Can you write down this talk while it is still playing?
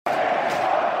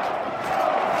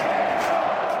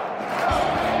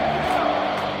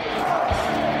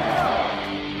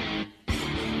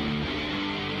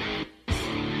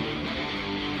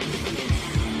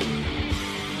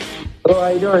Hello, how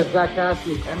you doing? It's Zach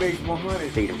Cassidy.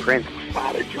 MH100. Hayden Prince.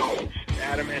 Father Jones.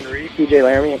 Adam Henry. TJ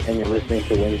Laramie, and you're listening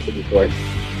to Win City Sports.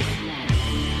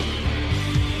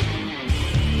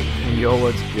 Yo,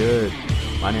 what's good?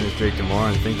 My name is Drake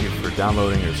Demore, and thank you for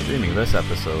downloading or streaming this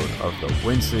episode of the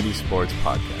Win City Sports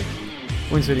Podcast.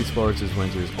 Win City Sports is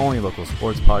Windsor's only local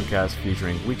sports podcast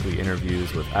featuring weekly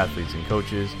interviews with athletes and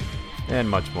coaches, and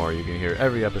much more. You can hear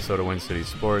every episode of Win City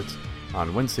Sports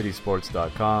on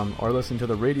wincitysports.com or listen to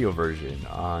the radio version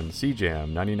on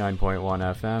CJAM 99.1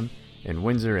 FM in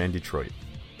Windsor and Detroit.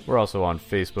 We're also on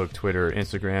Facebook, Twitter,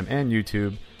 Instagram, and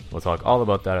YouTube. We'll talk all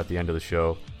about that at the end of the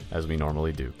show, as we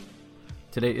normally do.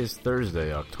 Today is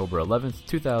Thursday, October 11th,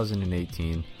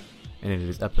 2018, and it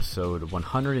is episode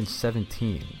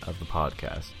 117 of the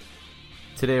podcast.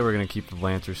 Today we're going to keep the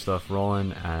Lancer stuff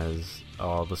rolling as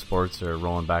all the sports are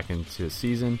rolling back into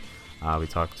season. We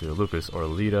talked to Lucas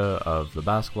Orlita of the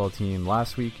basketball team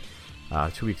last week.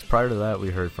 2 weeks prior to that, we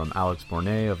heard from Alex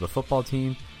Bournet of the football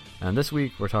team. And this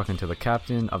week, we're talking to the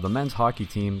captain of the men's hockey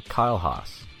team, Kyle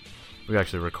Haas. We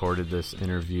actually recorded this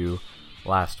interview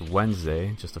last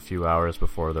Wednesday, just a few hours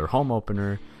before their home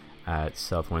opener at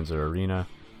South Windsor Arena,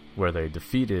 where they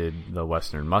defeated the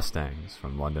Western Mustangs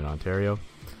from London, Ontario.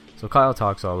 So Kyle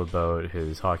talks all about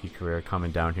his hockey career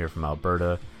coming down here from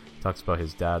Alberta. Talks about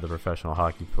his dad, the professional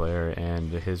hockey player,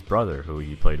 and his brother, who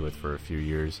he played with for a few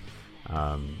years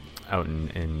out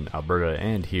in Alberta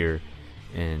and here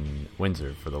in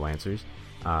Windsor for the Lancers.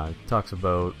 Talks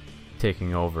about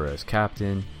taking over as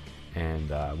captain and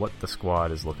what the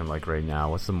squad is looking like right now,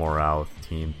 what's the morale with the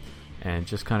team, and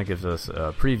just kind of gives us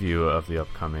a preview of the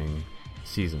upcoming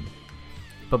season.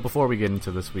 But before we get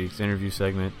into this week's interview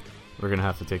segment, we're going to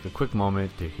have to take a quick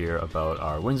moment to hear about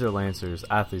our Windsor Lancers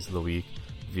Athletes of the Week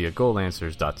via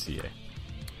GoLancers.ca.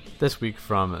 This week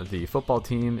from the football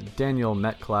team, Daniel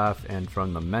Metcalf, and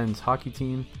from the men's hockey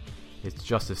team, it's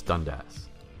Justice Dundas.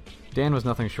 Dan was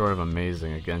nothing short of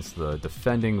amazing against the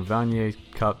defending Vanier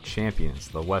Cup champions,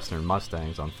 the Western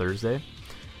Mustangs, on Thursday.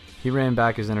 He ran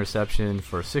back his interception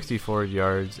for 64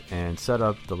 yards and set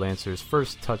up the Lancers'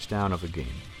 first touchdown of the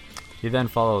game. He then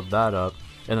followed that up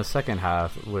in the second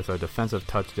half with a defensive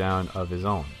touchdown of his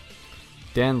own.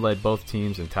 Dan led both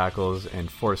teams in tackles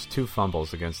and forced 2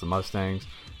 fumbles against the Mustangs,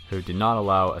 who did not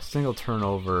allow a single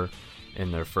turnover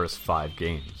in their first 5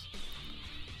 games.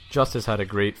 Justice had a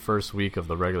great first week of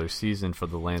the regular season for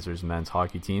the Lancers men's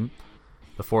hockey team.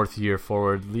 The fourth-year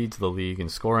forward leads the league in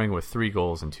scoring with 3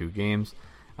 goals in 2 games,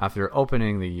 after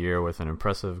opening the year with an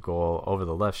impressive goal over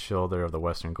the left shoulder of the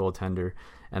Western goaltender,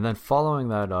 and then following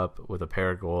that up with a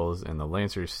pair of goals in the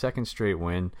Lancers' second straight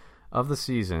win of the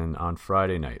season on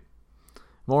Friday night.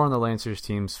 More on the Lancers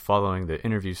teams following the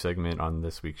interview segment on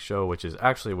this week's show, which is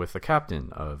actually with the captain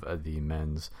of the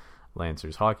men's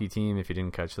Lancers hockey team, if you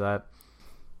didn't catch that.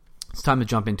 It's time to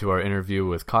jump into our interview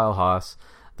with Kyle Haas,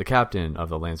 the captain of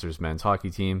the Lancers men's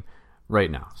hockey team, right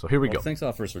now. So here we go. Thanks a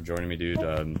lot first for joining me, dude.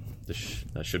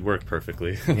 That should work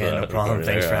perfectly. Yeah, no problem.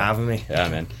 Thanks for having me. Yeah,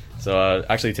 man. So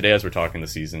actually today, as we're talking, the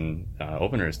season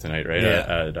opener is tonight, right?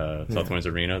 Yeah. At South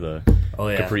Windsor Arena, the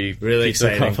Capri really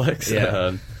Pizza exciting Complex.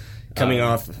 Yeah. Coming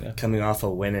off a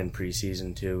win in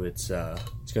preseason too, it's going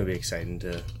to be exciting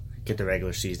to get the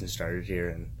regular season started here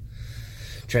and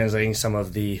translating some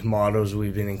of the mottos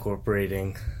we've been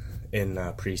incorporating in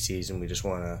preseason. We just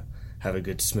want to have a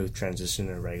good smooth transition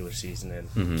in a regular season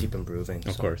and keep improving.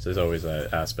 Of course, there's always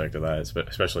that aspect of that,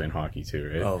 especially in hockey too,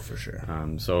 right? Oh, for sure.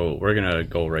 So we're gonna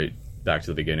go right back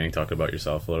to the beginning, talk about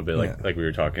yourself a little bit, like we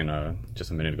were talking just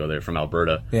a minute ago there, from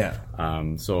Alberta. Yeah.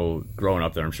 So growing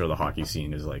up there, I'm sure the hockey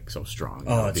scene is like so strong.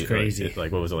 Oh, it's crazy.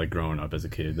 Like what was it like growing up as a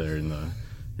kid there in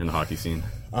the hockey scene?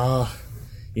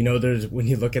 There's, when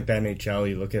you look at the NHL,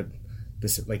 you look at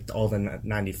this, like all the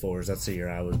 94s. That's the year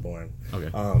I was born. Okay.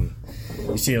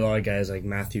 You see a lot of guys like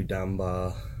Matthew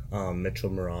Dumba, Mitchell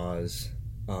Mraz,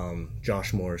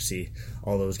 Josh Morrissey,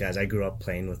 all those guys. I grew up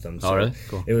playing with them. So really?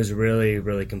 Cool. It was really,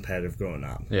 really competitive growing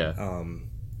up. Yeah.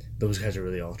 Those guys are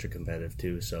really ultra competitive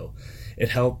too. So it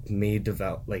helped me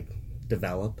develop.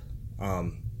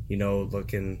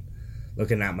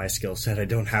 Looking at my skill set, I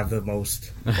don't have the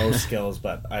most skills,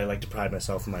 but I like to pride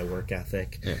myself in my work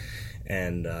ethic. Yeah.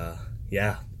 And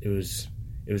it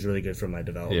was really good for my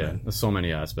development. Yeah, there's so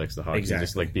many aspects to hockey. Exactly.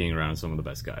 Just like being around some of the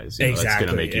best guys. Exactly. That's going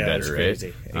to make you better, right?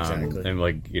 Crazy. Exactly. And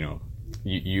like,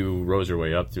 you rose your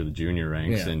way up through the junior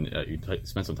ranks, and you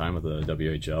spent some time with the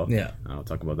WHL. Yeah. I'll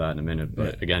talk about that in a minute.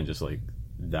 But again, just like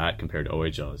that compared to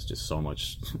OHL is just so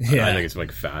much. Yeah. I think it's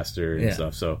like faster and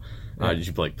stuff. So did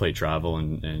you play travel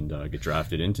and get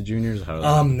drafted into juniors?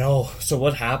 No. So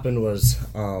what happened was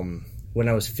when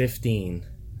I was 15,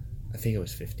 I think I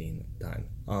was 15 at the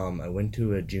time. I went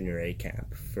to a junior A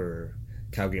camp for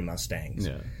Calgary Mustangs.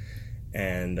 Yeah.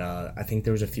 And I think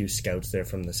there was a few scouts there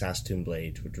from the Saskatoon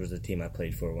Blades, which was the team I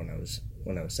played for when I was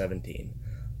 17.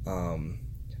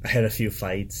 I had a few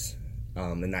fights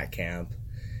in that camp,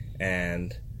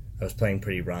 and I was playing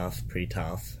pretty rough, pretty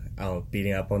tough.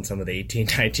 Beating up on some of the 18,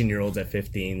 19-year-olds at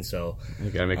 15. So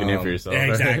you gotta make a name for yourself.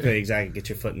 Exactly. Get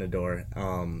your foot in the door.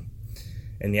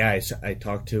 And yeah, I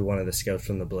talked to one of the scouts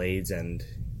from the Blades, and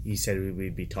he said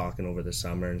we'd be talking over the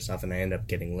summer and stuff. And I ended up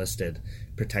getting listed,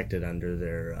 protected under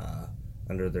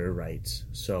their rights.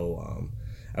 So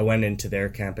I went into their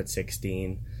camp at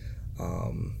 16.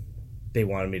 They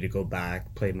wanted me to go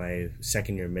back, play my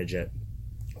second year midget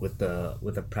with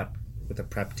a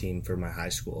prep team for my high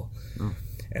school. Oh.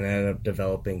 And I ended up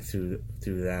developing through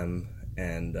them,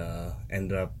 and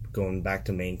ended up going back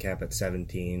to main camp at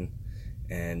 17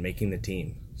 and making the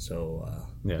team. So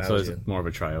so it's more of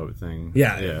a tryout thing.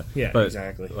 Yeah, but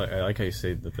exactly. I like how you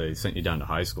say that they sent you down to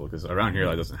high school, because around here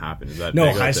that doesn't happen. Is that no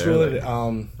big high school? there,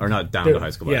 or not down to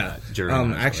high school? Yeah, during high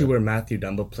school, actually, where Matthew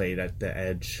Dumba played at the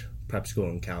Edge Prep School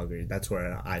in Calgary. That's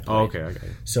where I played. Oh, okay.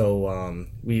 So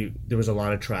there was a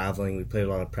lot of traveling. We played a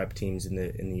lot of prep teams in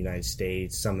the United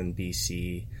States, some in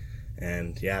BC,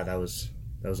 and that was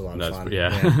a lot of fun.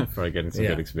 Yeah, probably getting some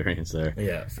good experience there.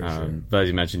 Yeah, for sure. But as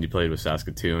you mentioned, you played with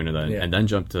Saskatoon and then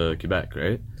jumped to Quebec,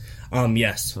 right?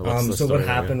 Yes. So what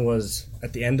happened was,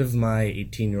 at the end of my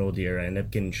 18-year-old year, I ended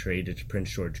up getting traded to Prince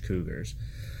George Cougars.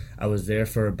 I was there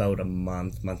for about a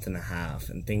month and a half,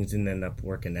 and things didn't end up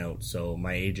working out. So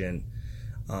my agent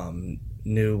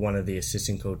knew one of the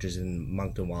assistant coaches in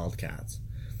Moncton Wildcats,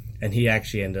 and he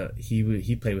actually ended up,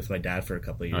 he played with my dad for a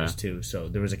couple of years too. So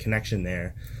there was a connection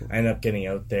there. I ended up getting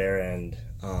out there and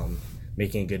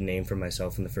making a good name for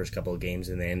myself in the first couple of games,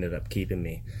 and they ended up keeping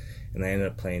me. And I ended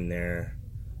up playing there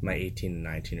my 18 and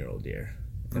 19-year-old year.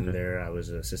 And there I was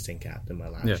an assistant captain my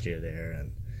last year there,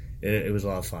 and it was a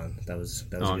lot of fun. That was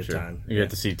a good time. You got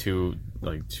to see two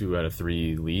out of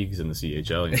three leagues in the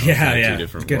CHL. Two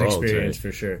different good worlds, experience right?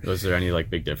 For sure. Was there any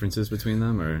big differences between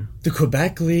them, or the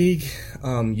Quebec League?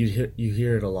 You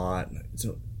hear it a lot. It's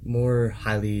more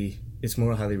highly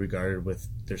regarded with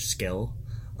their skill.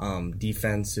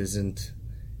 Defense isn't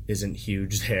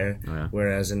huge there. Oh, yeah.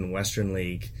 Whereas in Western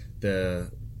League,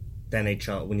 the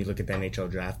NHL, when you look at the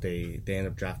NHL draft, they end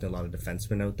up drafting a lot of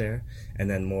defensemen out there, and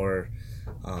then more.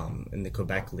 In the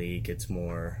Quebec League, it's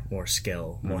more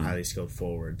skill, more highly skilled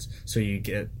forwards. So you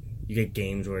get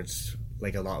games where it's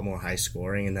a lot more high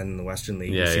scoring, and then in the Western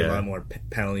League you see a lot more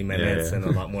penalty minutes and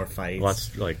a lot more fights.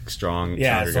 Lots strong.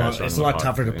 It's a lot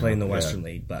tougher to play in the Western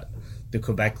League, but the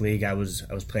Quebec League, I was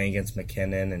playing against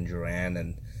McKinnon and Duran,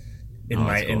 and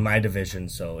in my division,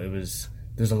 so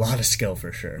there's a lot of skill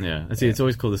for sure. Yeah, it's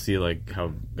always cool to see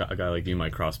how a guy like you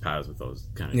might cross paths with those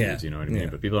kind of dudes. You know what I mean?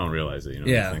 But people don't realize it.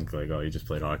 They think you just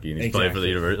played hockey and he's played for the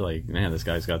university. Man, this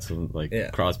guy's got some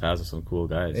cross paths with some cool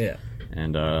guys. Yeah.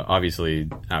 And obviously,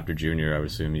 after junior, I would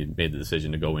assume you made the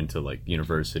decision to go into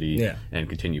university and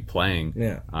continue playing.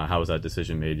 Yeah. How was that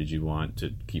decision made? Did you want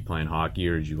to keep playing hockey,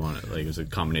 or did you want it was a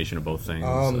combination of both things?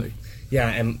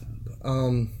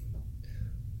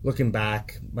 Looking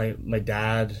back, my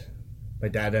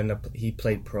dad ended up, he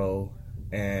played pro,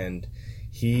 and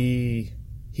he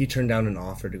turned down an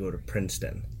offer to go to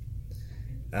Princeton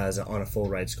on a full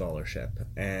ride scholarship,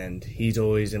 and he's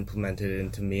always implemented it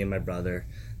into me and my brother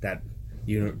that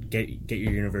you get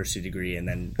your university degree and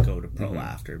then go to pro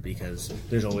after, because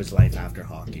there's always life after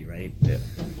hockey, right? Yeah.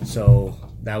 So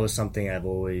that was something I've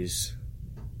always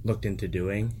looked into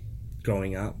doing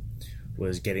growing up,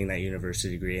 was getting that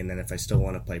university degree, and then if I still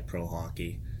want to play pro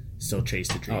hockey, still chase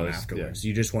the dream afterwards.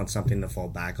 You just want something to fall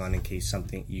back on in case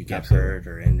you get hurt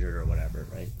or injured or whatever,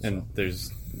 right? And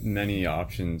there's many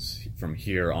options from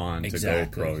here on to go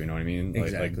pro, you know what I mean?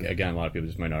 Like again, a lot of people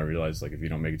just might not realize, if you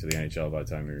don't make it to the NHL by the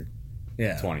time you're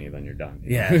 20, then you're done.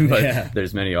 But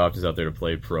there's many options out there to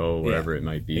play pro, wherever it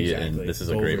might be, and this is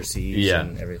a great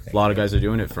and everything. A lot of guys are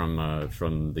doing it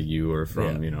from the U or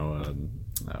from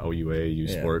OUA, U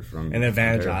Sport. From an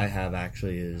advantage I have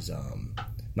actually is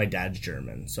my dad's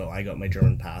German, so I got my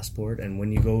German passport. And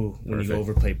when you go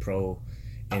over play pro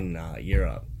in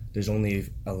Europe, there's only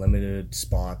a limited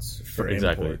spots for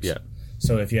imports. Yeah.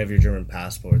 So if you have your German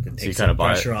passport, that takes some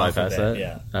pressure off of it.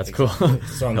 Yeah, that's cool.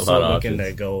 So I'm still looking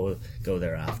to go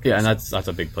there after. Yeah, and that's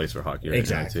a big place for hockey right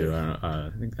now too.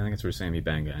 I think that's where Sammy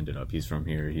Banga ended up. He's from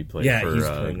here. He played for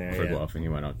Guelph, and he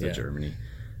went out to Germany.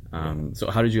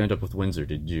 So how did you end up with Windsor?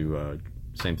 Did you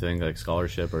same thing,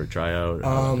 scholarship or tryout?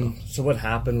 So what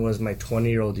happened was, my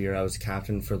 20-year-old year, I was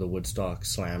captain for the Woodstock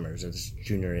Slammers. It's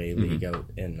junior A league out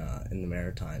in the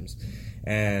Maritimes,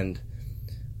 and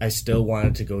I still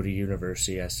wanted to go to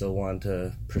university. I still wanted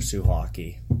to pursue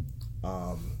hockey.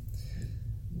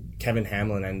 Kevin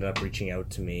Hamlin ended up reaching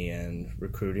out to me and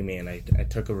recruiting me, and I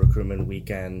took a recruitment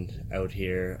weekend out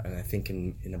here, and I think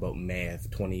in about May of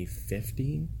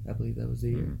 2015, I believe that was the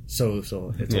year. So it's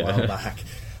a while back.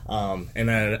 And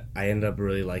I ended up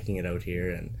really liking it out here,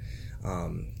 and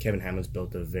Kevin Hamlin's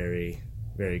built a very,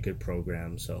 very good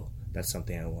program, so that's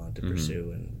something I wanted to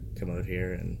pursue and come out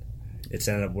here, and it's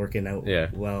ended up working out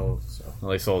well. So. Well,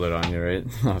 they sold it on you, right?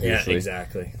 Obviously. Yeah,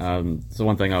 exactly. So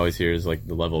one thing I always hear is like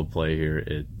the level of play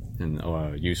here in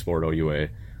U Sport OUA.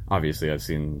 Obviously, I've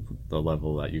seen the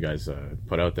level that you guys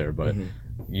put out there, but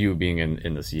you being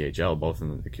in the CHL, both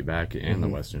in the Quebec and the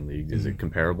Western League, is it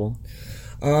comparable?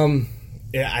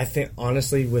 Yeah, I think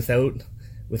honestly, without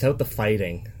the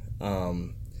fighting,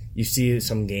 you see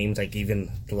some games like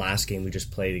even the last game we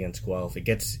just played against Guelph, it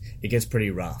gets pretty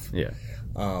rough. Yeah.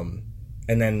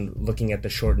 And then looking at the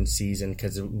shortened season,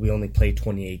 because we only play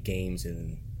 28 games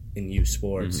in U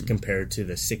Sports compared to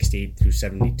the 68 through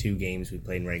 72 games we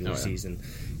played in regular season,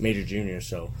 major junior.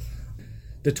 So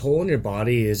the toll on your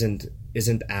body isn't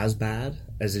as bad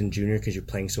as in junior because you're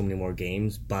playing so many more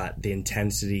games, but the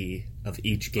intensity of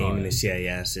each game in the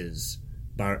CIS is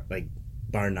bar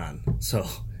none. So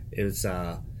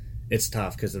it's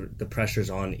tough because the pressure's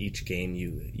on each game.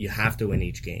 You have to win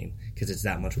each game because it's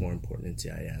that much more important in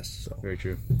CIS. So very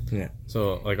true. Yeah.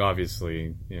 So like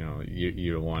obviously,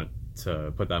 you don't want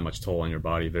to put that much toll on your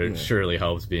body, but it surely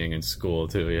helps being in school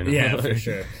too. Yeah, for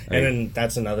sure. And then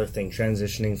that's another thing,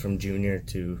 transitioning from junior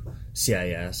to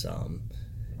CIS.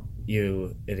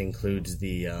 It includes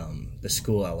the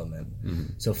school element.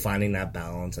 So finding that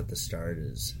balance at the start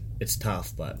it's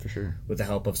tough, but for sure, with the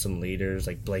help of some leaders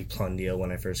like Blake Plundiel,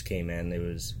 when I first came in, it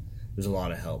was a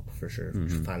lot of help for sure,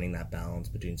 finding that balance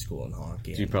between school and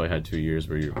hockey. So you probably had 2 years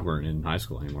where you weren't in high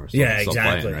school anymore. Still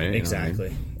exactly, playing, right?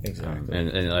 Exactly.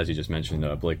 And as you just mentioned,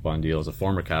 Blake Plundiel is a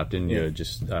former captain. You had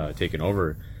just taken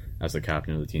over as the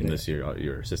captain of the team this year.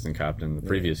 Your assistant captain the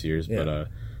previous years, but.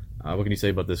 What can you say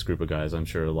about this group of guys? I'm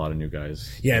sure a lot of new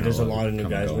guys. Yeah, there's a lot of new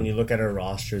guys. When you look at our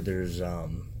roster, there's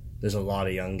a lot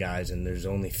of young guys, and there's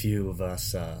only few of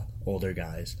us older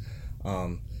guys.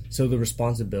 So the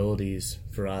responsibilities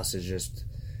for us is just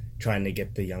trying to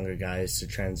get the younger guys to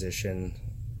transition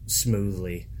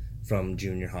smoothly from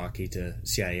junior hockey to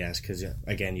CIS because,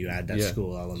 again, you add that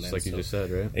school element. Just like you just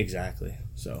said, right? Exactly.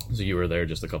 So you were there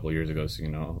just a couple of years ago,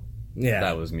 so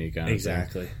that was me kind of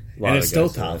exactly. And it's still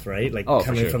tough, right? Like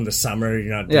coming from the summer,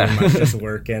 you're not doing much, just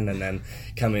working, and then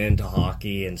coming into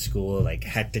hockey and school, like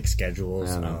hectic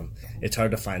schedules. It's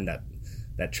hard to find that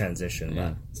transition.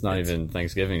 Yeah, it's not even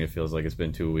Thanksgiving. It feels like it's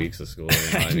been 2 weeks of school.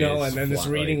 I know, and then this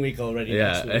reading week already.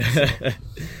 Yeah, next week,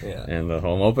 so. And the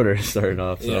home opener is starting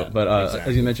off. So, but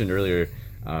as you mentioned earlier,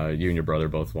 you and your brother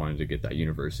both wanted to get that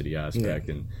university aspect,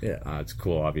 and it's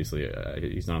cool. Obviously,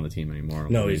 he's not on the team anymore.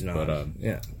 No, he's not.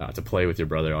 But to play with your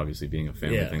brother, obviously being a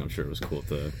family thing, I'm sure it was cool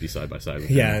to be side by side with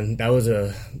him. Yeah, and that was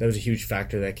a huge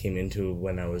factor that came into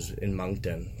when I was in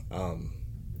Moncton.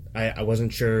 I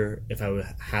wasn't sure if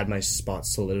I had my spot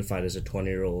solidified as a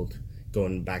 20-year-old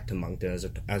going back to Moncton as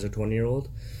a 20-year-old,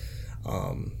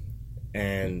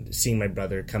 and seeing my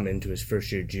brother come into his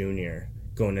first year junior,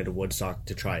 going into Woodstock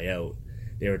to try out.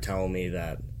 They were telling me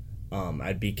that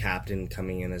I'd be captain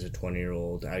coming in as a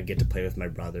 20-year-old. I'd get to play with my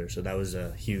brother. So that was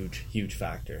a huge, huge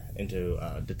factor into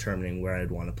determining where I'd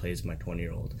want to play as my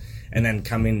 20-year-old. And then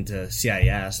coming to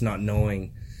CIS, not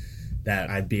knowing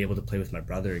that I'd be able to play with my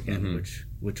brother again,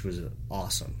 which was an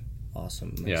awesome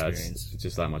experience. It's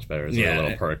just that much better. It's like a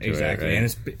little perk to exactly. it,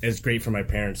 right? And it's great for my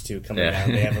parents too. Coming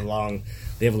down, they have a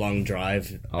long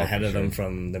drive ahead of them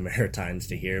from the Maritimes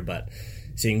to here, but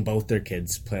seeing both their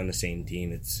kids play on the same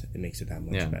team, it makes it that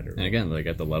much better. And again, like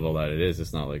at the level that it is,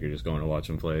 it's not like you're just going to watch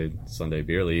them play Sunday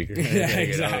beer league. Or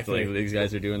Exactly. Like, these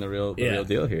guys are doing the real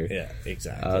deal here. Yeah,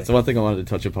 exactly. So one thing I wanted to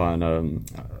touch upon,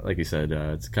 like you said,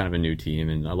 it's kind of a new team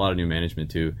and a lot of new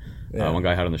management too. One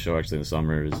guy I had on the show actually in the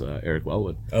summer is Eric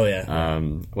Wellwood. Oh yeah.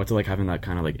 What's it like having that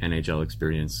kind of like NHL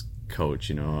experience coach,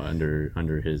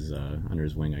 under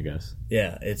his wing, I guess?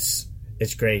 Yeah, it's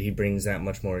great. He brings that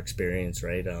much more experience,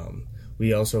 right?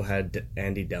 We also had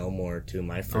Andy Delmore too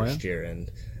my first year,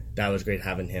 and that was great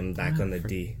having him back on the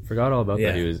D. Forgot all about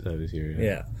that. He was here.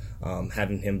 Yeah.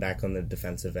 Having him back on the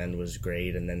defensive end was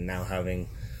great, and then now having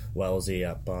Wellesley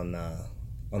up on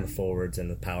the forwards and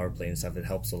the power play and stuff, it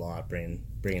helps a lot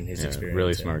bringing his experience.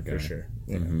 Really smart guy for sure.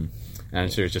 Yeah. And I'm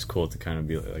sure it's just cool to kind of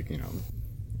be like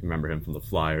remember him from the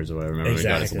Flyers or whatever. Remember he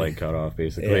got his leg cut off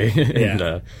basically,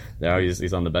 and now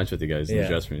he's on the bench with you guys in the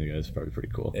dressing room. You guys, probably pretty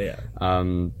cool.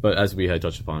 But as we had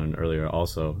touched upon earlier,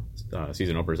 also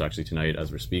season opener is actually tonight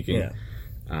as we're speaking.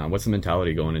 What's the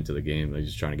mentality going into the game? Like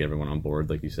just trying to get everyone on board,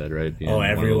 like you said, right?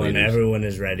 Everyone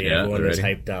is ready. Everyone is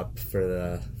hyped up for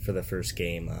the first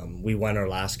game. We won our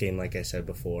last game, like I said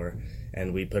before,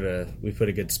 and we put a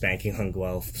good spanking on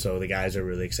Guelph. So the guys are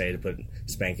really excited to put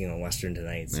spanking on Western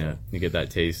tonight. So. Yeah, you get that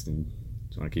taste and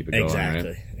just want to keep it going,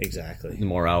 right? Exactly. The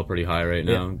morale pretty high right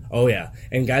now. Yeah. Oh yeah,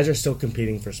 and guys are still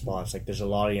competing for spots. Like there's a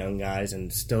lot of young guys,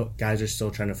 and guys are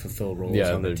still trying to fulfill roles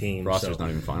on the team. Roster's not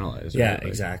even finalized. Yeah, right?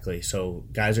 Exactly. So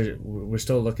we're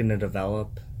still looking to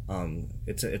develop.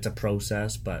 It's a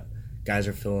process, but guys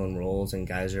are filling roles, and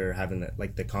guys are having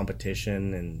the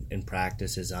competition and in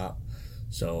practice is up.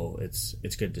 So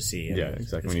it's good to see.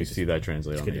 Exactly. When you see that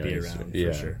translate on the ice, be around,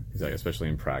 for sure. Exactly. Especially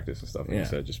in practice and stuff. Like you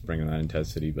said, just bringing that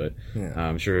intensity. But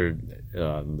I'm sure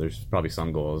there's probably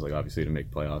some goals, like obviously to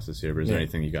make playoffs this year. But is there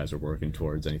anything you guys are working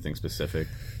towards? Anything specific?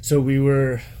 So we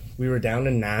were down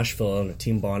in Nashville on a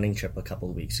team bonding trip a couple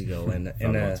of weeks ago, and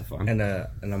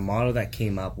a motto that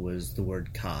came up was the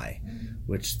word Kai,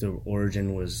 which the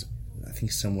origin was I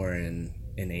think somewhere in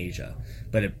Asia,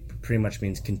 but it pretty much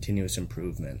means continuous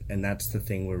improvement, and that's the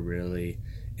thing we're really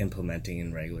implementing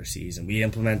in regular season. We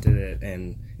implemented it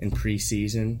in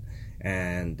preseason,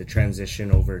 and the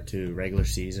transition over to regular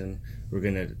season, we're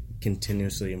going to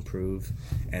continuously improve,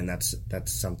 and that's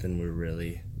something we're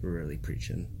really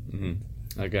preaching.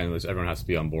 Mm-hmm. Again, everyone has to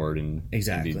be on board and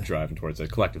be driving towards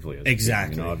it collectively.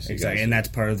 Exactly, and that's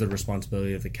part of the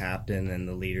responsibility of the captain and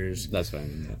the leaders. That's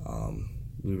fine.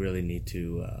 We really need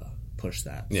to push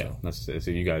that. Yeah, so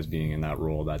you guys being in that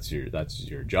role, that's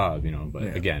your job,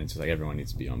 But again, it's just like everyone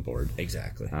needs to be on board.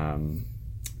 Exactly.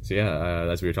 So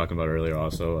that's what we were talking about earlier.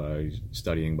 Also,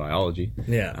 studying biology.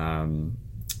 Yeah.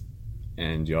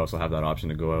 And you also have that option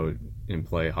to go out and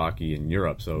play hockey in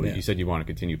Europe. So you said you want to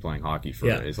continue playing hockey for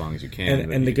as long as you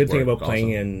can. And the good thing about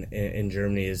playing in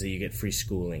Germany is that you get free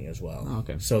schooling as well. Oh,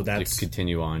 okay. So that's to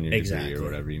continue on your degree or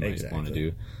whatever you might want to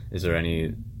do. Is there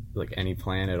any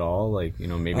plan at all?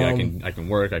 Maybe I can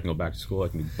work, I can go back to school, I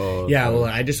can do both. Yeah, well,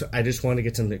 I just want to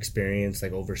get some experience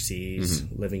overseas,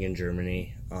 living in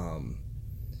Germany.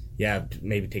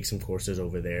 Maybe take some courses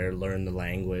over there, learn the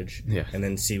language, and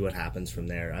then see what happens from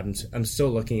there. I'm still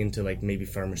looking into maybe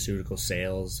pharmaceutical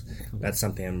sales. That's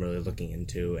something I'm really looking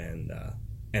into, and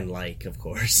of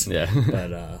course. Yeah.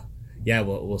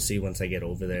 But we'll see once I get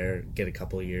over there, get a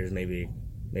couple of years maybe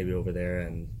over there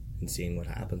and seeing what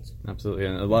happens. Absolutely.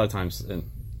 And a lot of times, and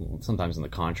sometimes in the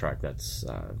contract, that's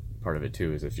part of it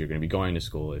too, is if you're going to be going to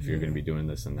school, if you're going to be doing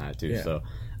this and that too. Yeah. So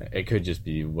it could just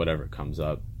be whatever comes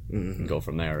up and go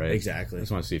from there, right? Exactly. I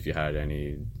just want to see if you had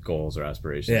any goals or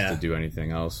aspirations to do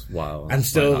anything else while I'm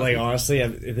still honestly,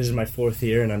 this is my 4th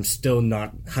year and I'm still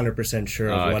not 100% sure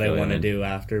of what I want to do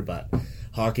after, but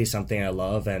hockey's something I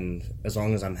love, and as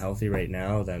long as I'm healthy right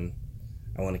now, then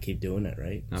I want to keep doing it,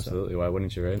 right? Absolutely. So, why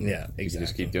wouldn't you, right? Yeah, exactly. You can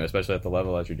just keep doing it, especially at the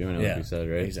level that you're doing it, like you said,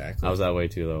 right? Exactly. I was that way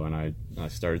too, though. When I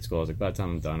started school, I was like, by the time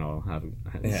I'm done, I'll have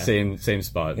same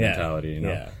spot mentality,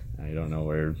 Yeah. You don't know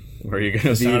where you're going to be.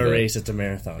 It's not a race, it's a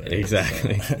marathon. Right?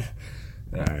 Exactly. So.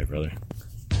 All right, brother.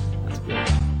 That's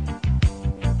good.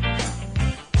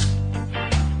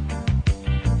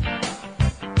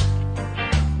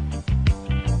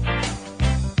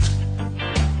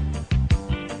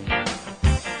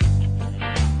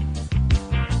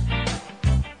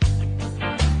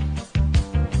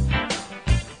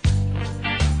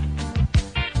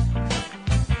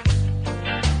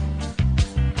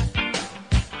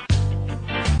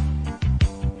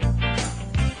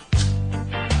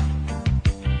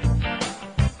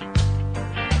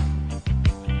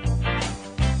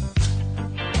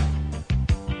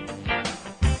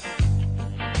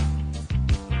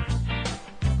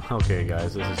 Okay,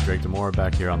 guys, this is Drake Demore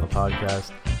back here on the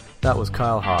podcast. That was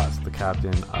Kyle Haas, the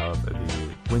captain of the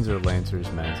Windsor Lancers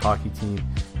men's hockey team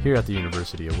here at the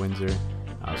University of Windsor. It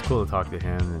was cool to talk to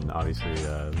him, and obviously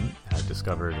had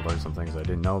discovered and learned some things I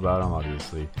didn't know about him.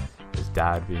 Obviously, his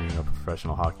dad being a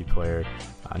professional hockey player.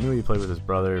 I knew he played with his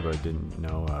brother, but didn't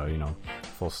know,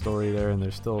 full story there, and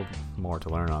there's still more to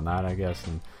learn on that, I guess,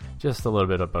 and just a little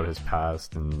bit about his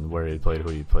past and where he played, who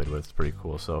he played with. It's pretty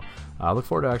cool. So I look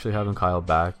forward to actually having Kyle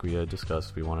back. We had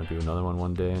discussed we want to do another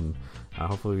one day, and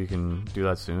hopefully we can do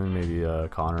that soon. Maybe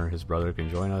Connor, his brother, can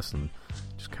join us and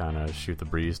just kind of shoot the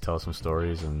breeze, tell some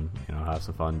stories, and have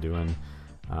some fun doing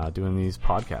these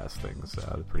podcast things.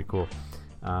 They're pretty cool.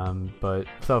 But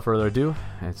without further ado,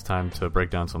 it's time to break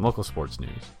down some local sports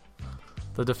news.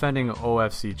 The defending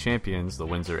OFC champions, the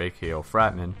Windsor AKO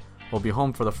Fratmen, will be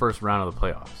home for the first round of the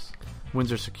playoffs.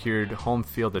 Windsor secured home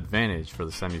field advantage for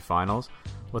the semifinals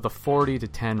with a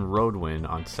 40-10 road win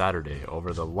on Saturday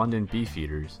over the London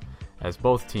Beefeaters as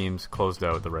both teams closed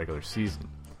out the regular season.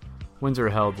 Windsor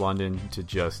held London to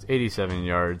just 87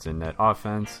 yards in net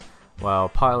offense while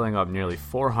piling up nearly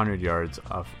 400 yards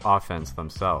of offense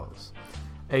themselves.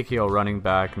 AKO running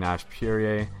back Nash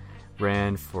Purrier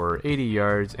ran for 80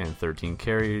 yards and 13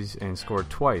 carries and scored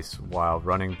twice, while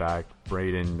running back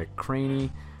Braden McCraney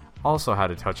also had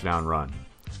a touchdown run.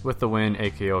 With the win,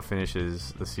 AKO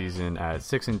finishes the season at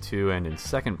 6-2 and in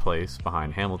second place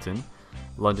behind Hamilton.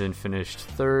 London finished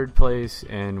third place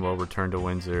and will return to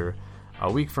Windsor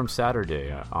a week from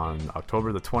Saturday on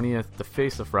October the 20th to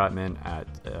face the Fratmen at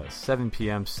a 7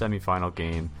 p.m. semifinal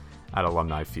game at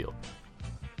Alumni Field.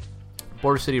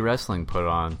 Border City Wrestling put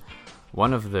on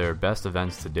one of their best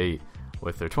events to date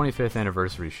with their 25th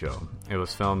anniversary show. It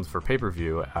was filmed for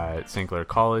pay-per-view at St. Clair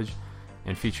College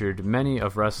and featured many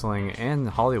of wrestling and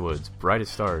Hollywood's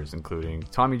brightest stars, including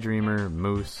Tommy Dreamer,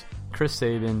 Moose, Chris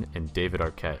Sabin, and David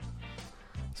Arquette.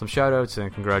 Some shoutouts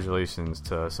and congratulations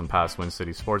to some past Win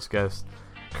City sports guests.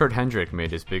 Kurt Hendrick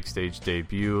made his big stage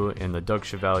debut in the Doug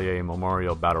Chevalier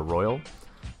Memorial Battle Royal.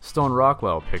 Stone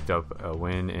Rockwell picked up a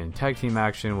win in tag team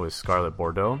action with Scarlett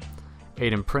Bordeaux.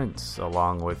 Aiden Prince,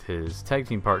 along with his tag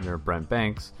team partner Brent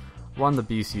Banks, won the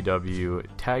BCW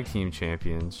Tag Team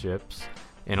Championships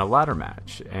in a ladder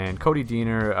match, and Cody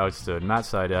Diener outstood Matt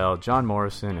Seidel, John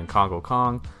Morrison, and Congo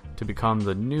Kong to become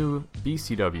the new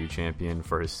BCW champion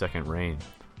for his second reign.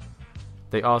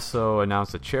 They also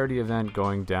announced a charity event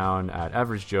going down at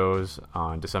Average Joe's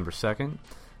on December 2nd,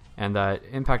 and that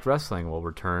Impact Wrestling will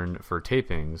return for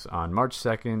tapings on March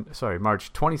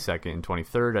 22nd and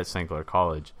 23rd at St. Clair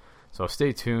College. So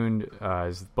stay tuned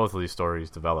as both of these stories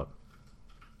develop.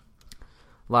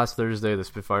 Last Thursday, the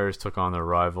Spitfires took on their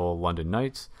rival London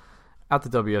Knights at the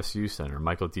WSU Center.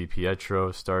 Michael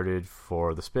DiPietro started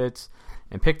for the Spits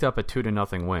and picked up a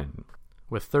 2-0 win.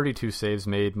 With 32 saves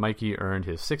made, Mikey earned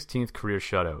his 16th career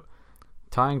shutout,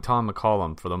 tying Tom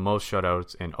McCollum for the most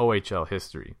shutouts in OHL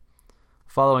history.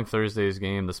 Following Thursday's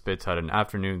game, the Spits had an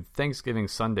afternoon Thanksgiving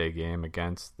Sunday game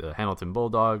against the Hamilton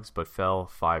Bulldogs, but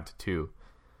fell 5-2.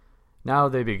 Now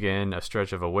they begin a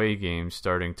stretch of away games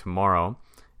starting tomorrow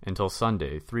until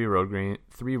Sunday, three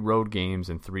road games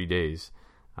in 3 days.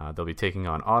 They'll be taking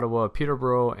on Ottawa,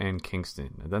 Peterborough, and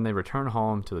Kingston. And then they return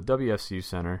home to the WSU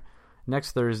Center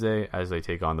next Thursday as they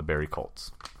take on the Barrie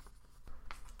Colts.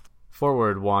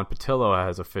 Forward Juan Patillo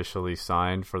has officially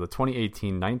signed for the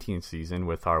 2018-19 season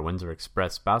with our Windsor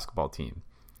Express basketball team.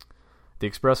 The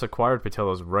Express acquired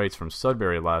Patillo's rights from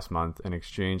Sudbury last month in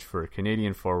exchange for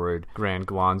Canadian forward Grant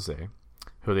Glanze,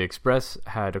 who the Express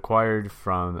had acquired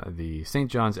from the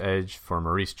St. John's Edge for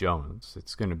Maurice Jones.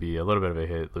 It's going to be a little bit of a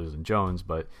hit losing Jones,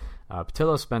 but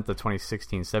Patillo spent the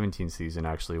 2016-17 season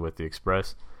actually with the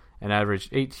Express and averaged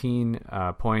 18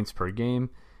 points per game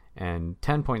and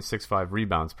 10.65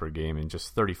 rebounds per game in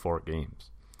just 34 games.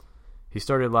 He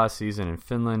started last season in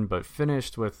Finland, but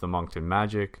finished with the Moncton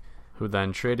Magic, who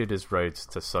then traded his rights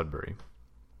to Sudbury.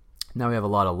 Now we have a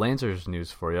lot of Lancers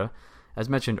news for you. As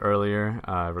mentioned earlier,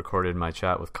 I recorded my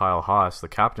chat with Kyle Haas, the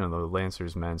captain of the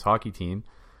Lancers men's hockey team,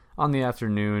 on the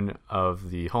afternoon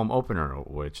of the home opener,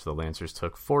 which the Lancers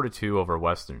took 4-2 over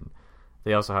Western.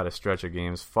 They also had a stretch of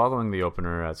games following the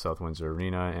opener at South Windsor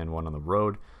Arena and one on the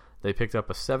road. They picked up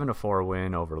a 7-4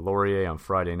 win over Laurier on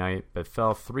Friday night, but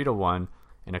fell 3-1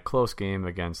 in a close game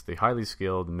against the highly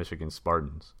skilled Michigan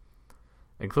Spartans.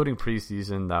 Including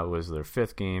preseason, that was their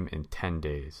 5th game in 10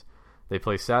 days. They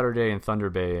play Saturday in Thunder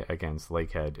Bay against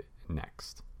Lakehead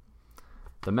next.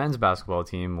 The men's basketball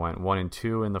team went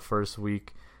 1-2 in the first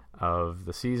week of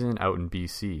the season out in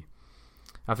BC.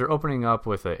 After opening up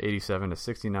with an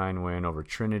 87-69 win over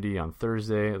Trinity on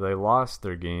Thursday, they lost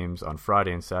their games on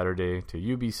Friday and Saturday to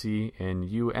UBC and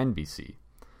UNBC.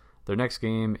 Their next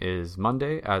game is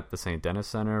Monday at the St. Denis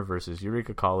Center versus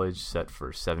Eureka College, set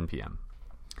for 7 p.m.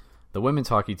 The women's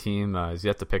hockey team is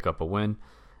yet to pick up a win,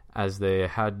 as they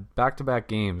had back-to-back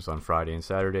games on Friday and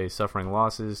Saturday, suffering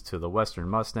losses to the Western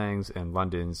Mustangs and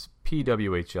London's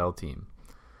PWHL team.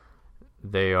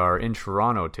 They are in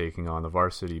Toronto taking on the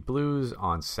Varsity Blues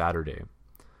on Saturday.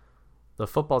 The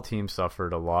football team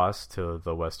suffered a loss to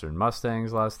the Western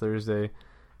Mustangs last Thursday.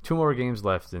 2 more games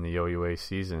left in the OUA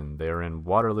season. They are in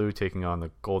Waterloo taking on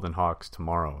the Golden Hawks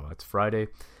tomorrow. That's Friday.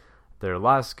 Their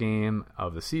last game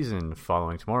of the season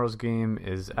following tomorrow's game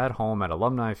is at home at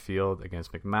Alumni Field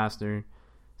against McMaster,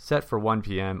 set for 1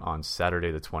 p.m. on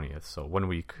Saturday the 20th, so 1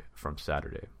 week from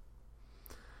Saturday.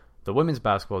 The women's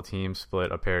basketball team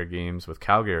split a pair of games with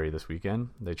Calgary this weekend.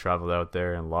 They traveled out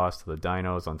there and lost to the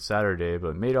Dinos on Saturday,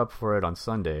 but made up for it on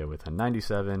Sunday with a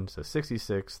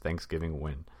 97-66 Thanksgiving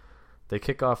win. They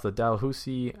kick off the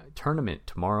Dalhousie tournament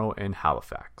tomorrow in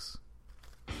Halifax.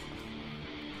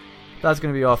 That's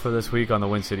going to be all for this week on the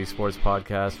Win City Sports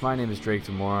Podcast. My name is Drake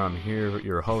Demore. I'm here,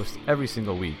 your host, every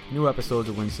single week. New episodes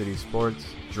of Win City Sports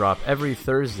drop every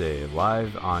Thursday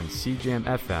live on CJAM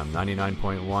FM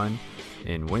 99.1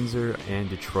 in Windsor and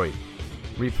Detroit.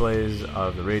 Replays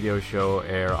of the radio show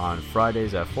air on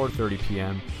Fridays at 4:30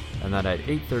 p.m. and then at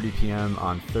 8:30 p.m.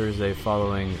 on Thursday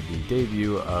following the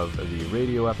debut of the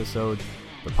radio episode.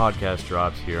 The podcast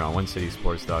drops here on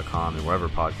WinCitySports.com and wherever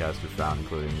podcasts are found,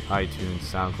 including iTunes,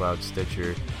 SoundCloud,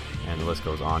 Stitcher, and the list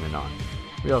goes on and on.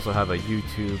 We also have a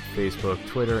YouTube, Facebook,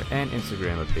 Twitter, and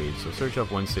Instagram page, so search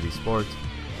up Win City Sports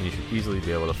and you should easily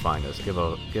be able to find us. Give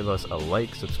us a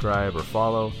like, subscribe, or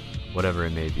follow, whatever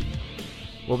it may be.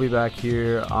 We'll be back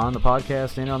here on the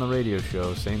podcast and on the radio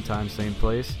show, same time, same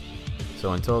place.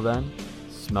 So until then,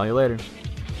 smell you later.